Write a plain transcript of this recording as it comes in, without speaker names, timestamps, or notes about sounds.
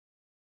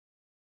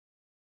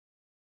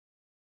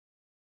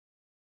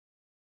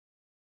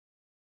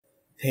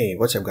Hey,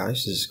 what's up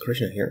guys, this is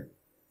Krishna here.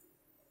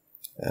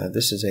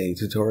 This is a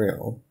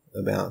tutorial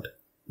about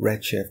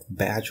Redshift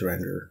batch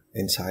render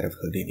inside of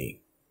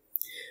Houdini.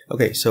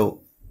 Okay,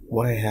 so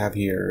what I have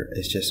here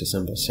is just a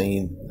simple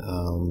scene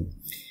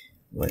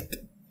with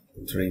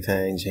three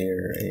things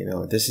here.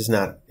 This is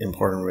not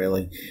important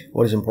really.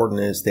 What is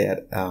important is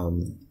that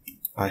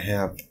I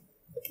have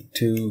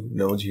two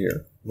nodes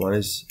here. One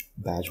is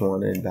batch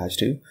 1 and batch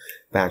 2.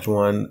 Batch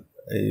 1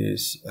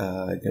 is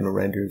going to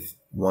render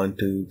 1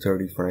 to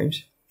 30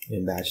 frames.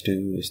 And batch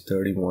 2 is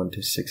 31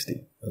 to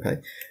 60,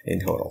 okay, in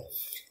total.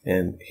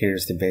 And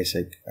here's the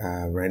basic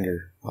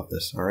render of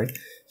this, all right?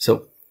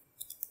 So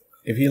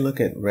if you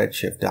look at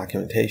Redshift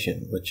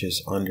documentation, which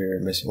is under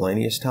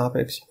miscellaneous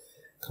topics,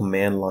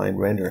 command line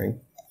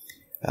rendering,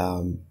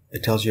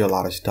 it tells you a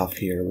lot of stuff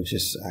here, which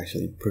is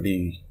actually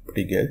pretty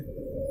good.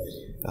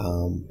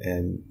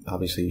 And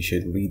obviously you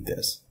should read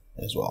this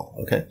as well,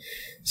 okay?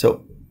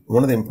 So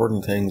one of the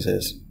important things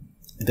is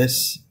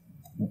this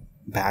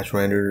batch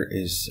render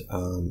is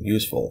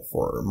useful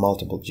for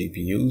multiple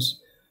GPUs,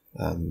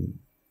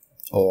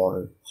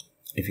 or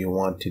if you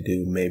want to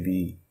do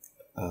maybe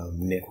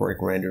network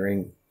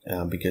rendering,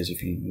 because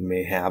if you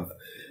may have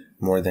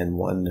more than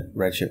one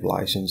Redshift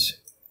license,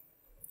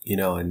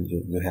 and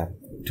you have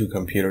two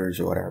computers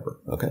or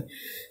whatever, okay?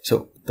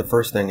 So the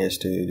first thing is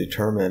to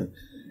determine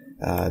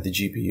the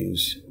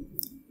GPUs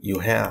you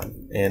have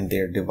and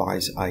their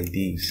device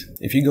IDs.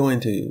 If you go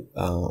into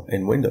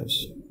in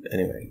Windows,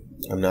 anyway,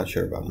 I'm not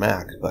sure about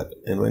Mac, but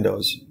in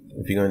Windows,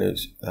 if you're going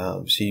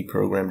to see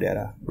program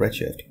data,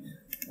 Redshift,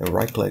 and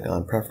right click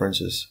on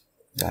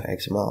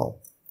preferences.xml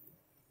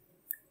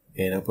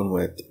and open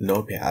with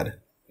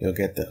Notepad, you'll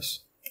get this.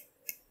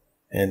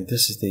 And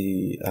this is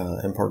the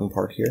important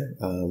part here.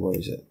 Where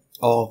is it?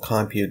 All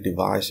compute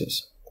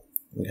devices.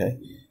 Okay.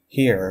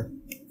 Here,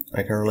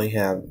 I currently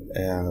have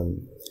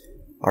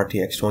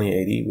RTX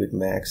 2080 with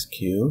max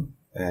Q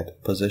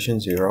at position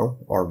 0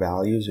 or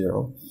value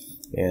 0.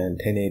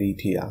 And 1080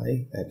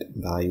 Ti at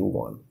value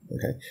 1.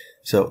 Okay,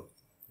 so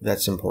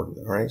that's important.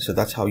 All right, so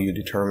that's how you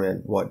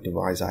determine what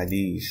device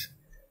IDs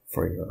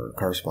for your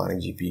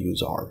corresponding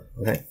GPUs are.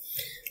 Okay,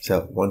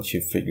 so once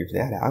you've figured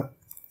that out,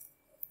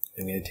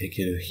 I'm going to take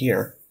you to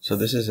here. So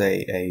this is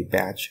a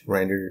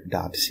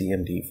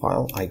Batchrender.cmd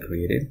file I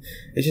created.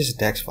 It's just a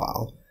text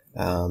file,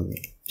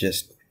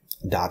 just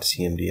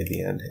 .cmd at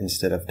the end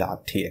instead of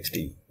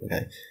 .txt.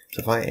 Okay,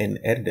 so if I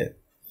edit it,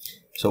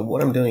 so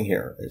what I'm doing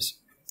here is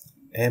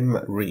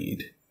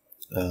mread,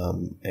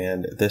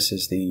 and this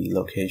is the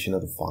location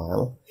of the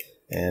file,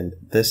 and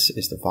this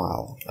is the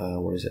file.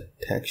 Where is it?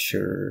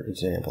 Texture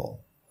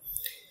example.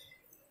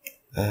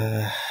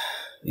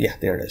 Yeah,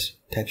 there it is.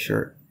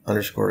 Texture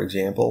 _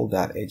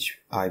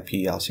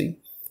 example.hiplc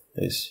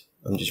is,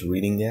 I'm just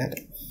reading that,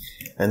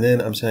 and then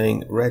I'm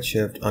saying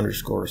redshift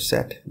 _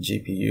 set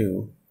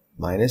GPU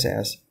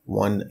 -s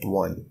 1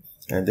 1,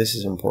 and this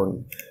is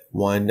important.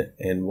 1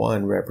 and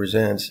 1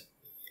 represents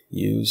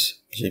use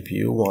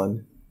GPU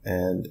 1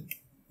 and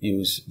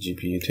use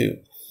GPU 2.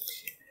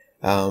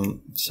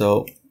 And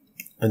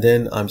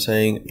then I'm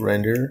saying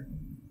render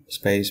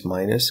space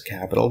minus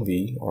capital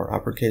V or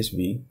uppercase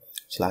V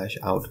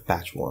 / out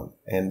batch 1,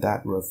 and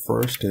that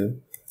refers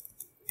to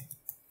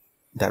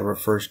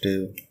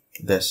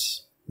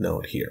this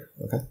node here.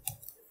 Okay,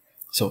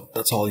 so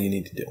that's all you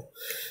need to do.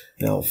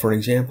 Now, for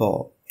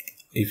example,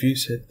 if you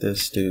set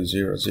this to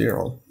 0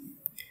 0,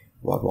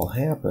 what will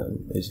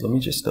happen is, let me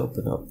just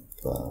open up.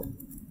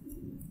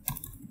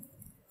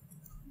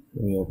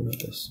 Let me open up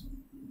this.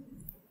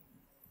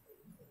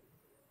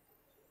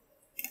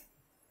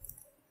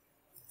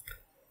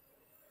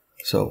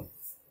 So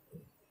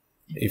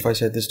if I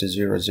set this to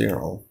 0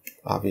 0,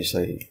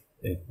 obviously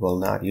it will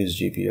not use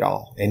GPU at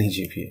all, any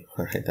GPU.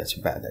 All right, that's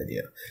a bad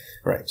idea.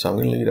 All right, so I'm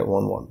going to leave it at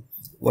 1 1.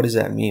 What does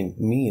that mean? It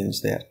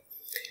means that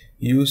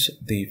use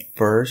the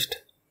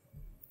first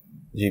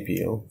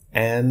GPU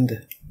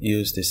and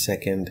use the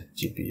second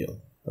GPU,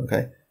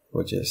 okay,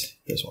 which is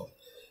this one.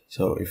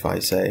 So if I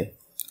say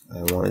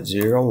I want it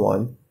 0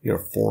 1, you're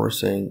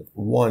forcing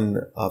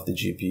one of the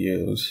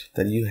GPUs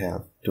that you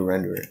have to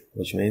render it,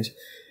 which means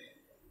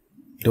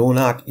do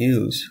not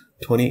use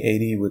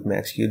 2080 with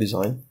max Q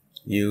design,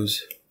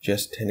 use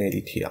just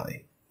 1080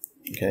 Ti.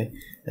 Okay,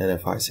 and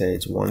if I say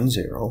it's 1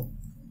 0,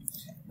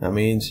 that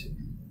means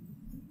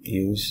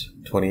use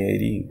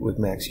 2080 with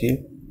max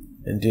Q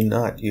and do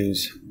not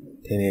use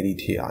 1080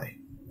 Ti.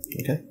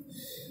 Okay,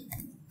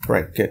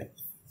 right, good.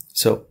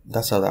 So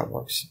that's how that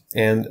works.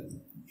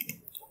 And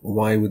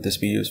why would this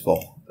be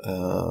useful?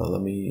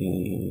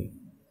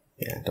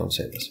 Don't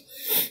say this.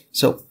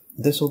 So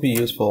this will be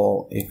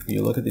useful if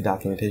you look at the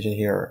documentation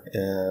here.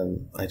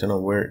 I don't know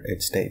where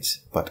it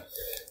states, but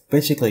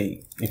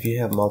basically if you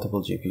have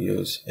multiple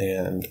GPUs,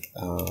 and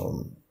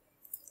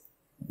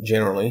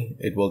generally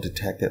it will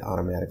detect it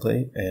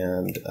automatically.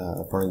 And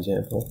for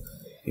example,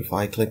 if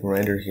I click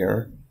render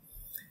here,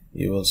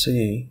 you will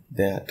see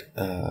that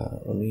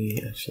let me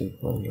actually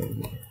plug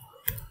in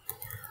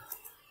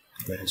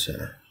Command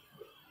Center.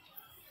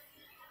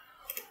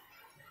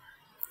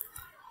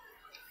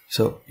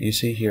 So you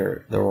see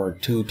here, there are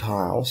two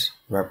tiles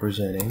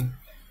representing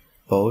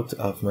both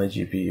of my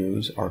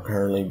GPUs are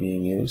currently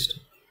being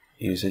used.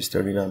 Usage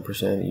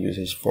 39%,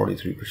 usage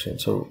 43%.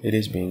 So it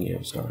is being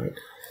used, all right?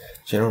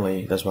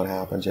 Generally, that's what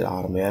happens. It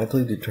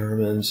automatically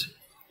determines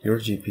your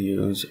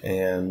GPUs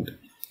and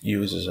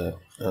uses it,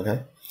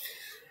 okay?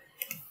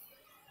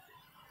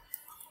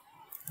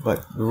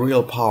 But the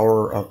real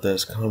power of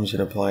this comes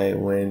into play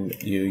when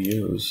you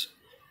use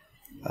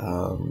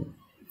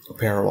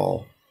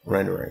parallel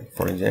rendering.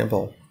 For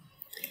example,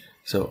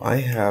 so I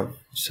have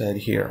said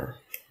here,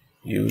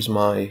 use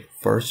my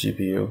first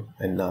GPU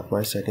and not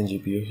my second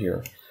GPU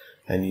here,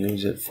 and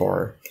use it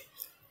for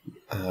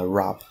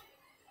ROP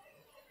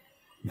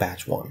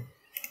batch 1.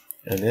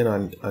 And then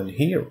on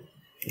here,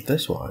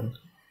 this one,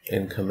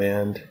 in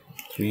command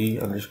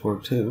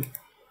 3_2,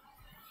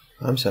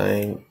 I'm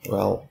saying,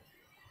 well,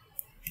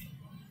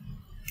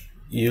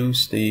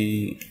 use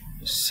the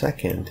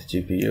second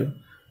GPU,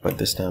 but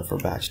this time for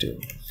batch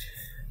 2.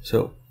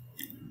 So,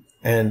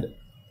 and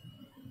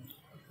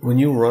when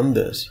you run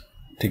this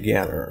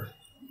together,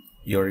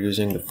 you're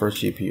using the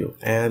first GPU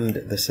and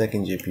the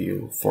second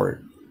GPU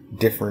for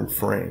different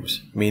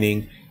frames,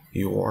 meaning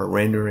you are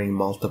rendering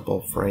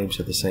multiple frames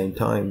at the same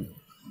time,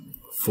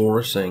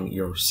 forcing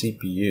your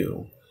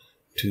CPU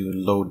to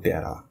load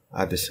data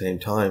at the same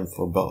time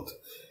for both.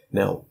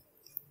 Now,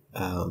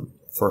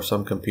 for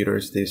some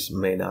computers, this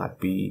may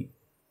not be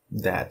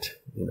that,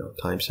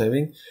 time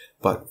saving,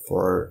 but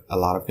for a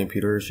lot of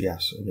computers,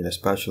 yes. I mean,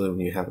 especially when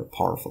you have a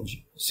powerful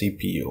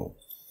CPU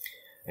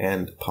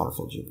and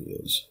powerful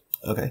GPUs.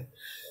 Okay,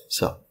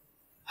 so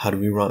how do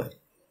we run it?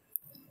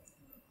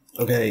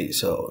 Okay,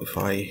 so if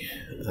I,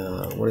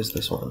 what is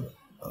this one?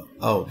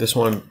 Oh, this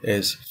one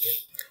is,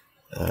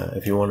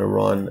 if you want to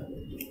run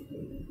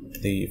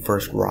the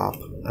first ROP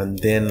and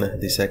then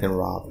the second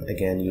ROP,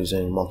 again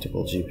using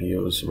multiple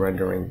GPUs,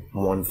 rendering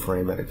one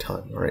frame at a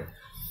time, all right?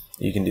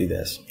 You can do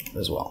this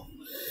as well.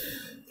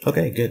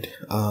 Okay, good.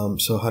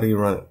 So how do you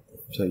run it?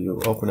 So you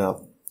open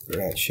up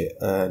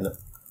Redshift,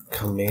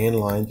 command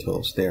line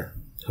tools there,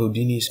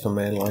 Houdini's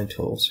command line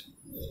tools,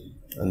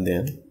 and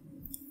then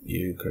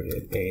you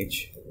create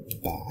H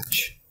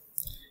batch,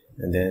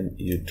 and then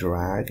you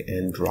drag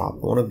and drop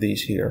one of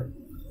these here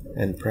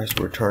and press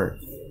return,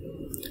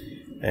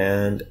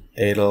 and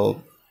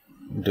it'll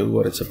do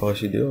what it's supposed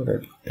to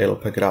do. It'll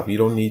pick it up. You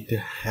don't need to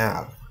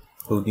have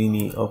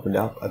Houdini opened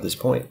up at this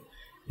point.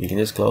 You can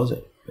just close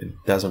it. It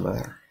doesn't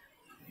matter.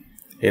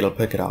 It'll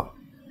pick it up.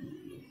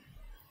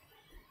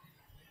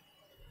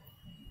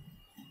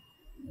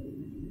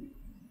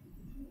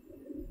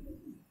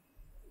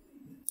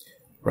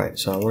 Right,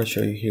 so I want to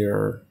show you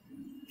here.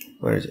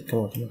 Where is it? Come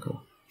on.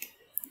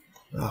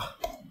 Ah.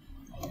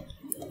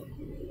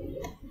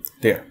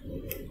 There.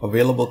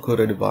 Available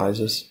CUDA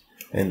devices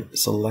and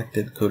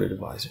selected CUDA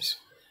devices.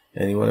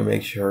 And you want to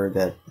make sure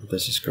that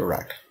this is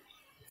correct.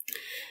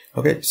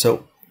 Okay,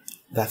 so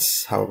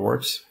that's how it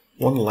works.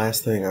 One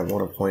last thing I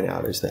want to point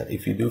out is that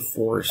if you do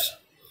force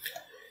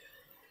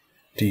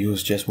to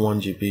use just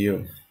one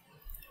GPU,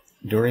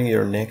 during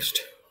your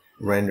next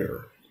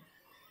render,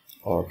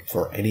 or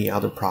for any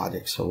other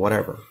projects or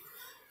whatever,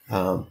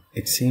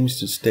 it seems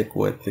to stick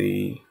with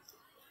the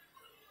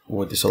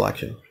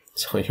selection.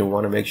 So you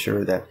want to make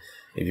sure that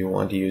if you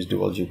want to use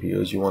dual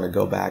GPUs, you want to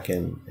go back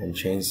and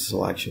change the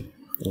selection,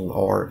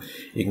 or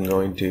you can go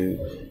into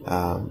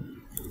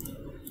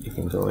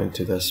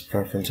this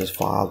preferences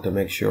file to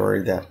make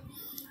sure that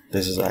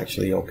this is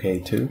actually okay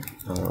too.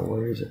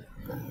 Where is it?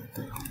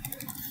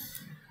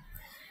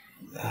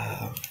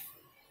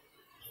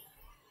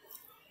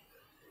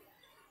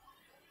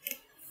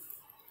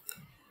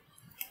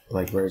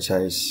 Like where it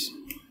says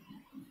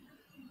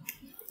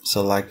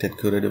selected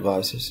CUDA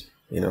devices,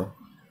 you want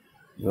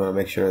to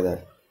make sure that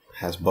it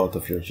has both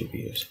of your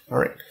GPUs. All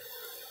right.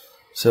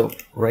 So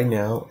right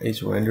now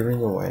it's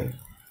rendering away,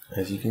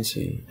 as you can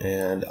see,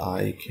 and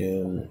I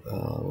can,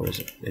 where is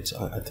it?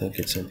 I think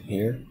it's in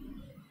here,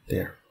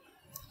 there.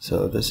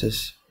 So this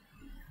is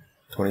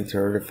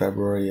 23rd of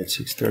February at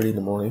 6:30 in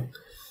the morning.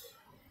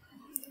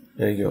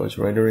 There you go. It's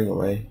rendering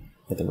away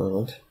at the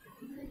moment.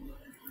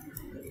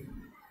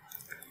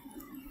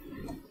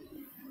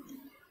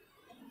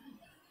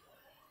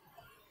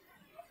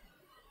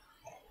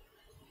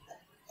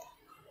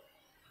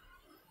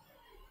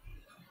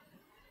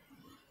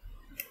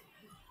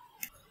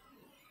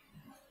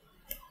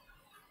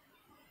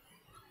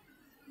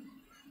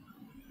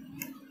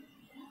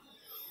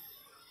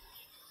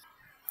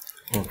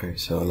 Okay,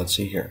 so let's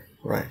see here.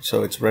 Right,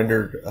 so it's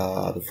rendered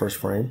the first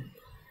frame,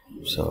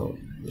 so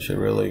you should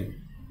really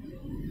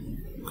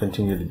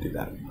continue to do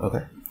that.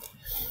 Okay,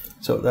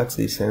 so that's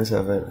the sense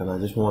of it, and I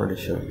just wanted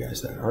to show you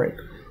guys that. All right,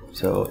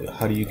 so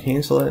how do you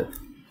cancel it?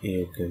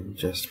 You can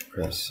just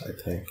press, I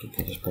think you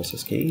can just press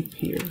escape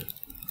here.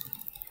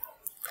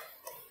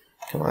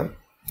 Come on.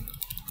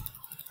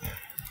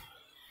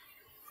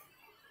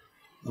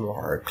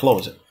 Or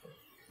close it,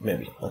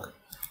 maybe. Okay,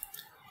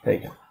 there you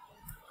go.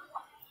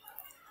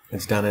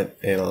 It's done it.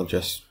 It'll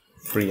just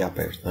free up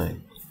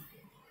everything.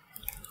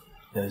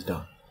 And it's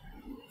done.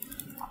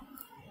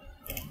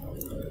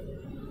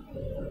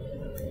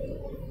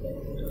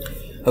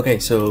 Okay,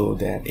 so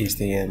that is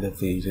the end of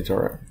the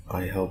tutorial.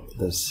 I hope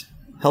this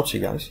helps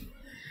you guys.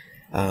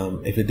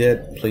 If it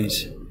did,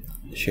 please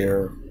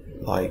share,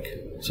 like,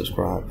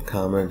 subscribe,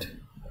 comment.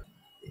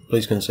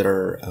 Please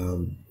consider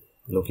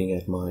looking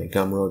at my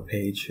Gumroad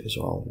page as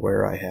well,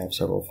 where I have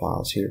several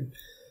files here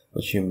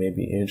which you may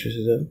be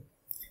interested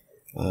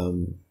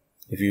in.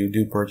 If you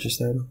do purchase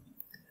them,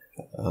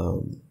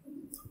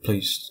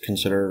 please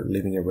consider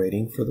leaving a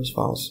rating for those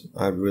files.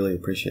 I'd really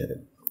appreciate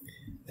it.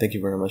 Thank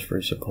you very much for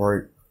your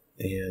support,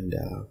 and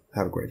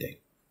have a great day.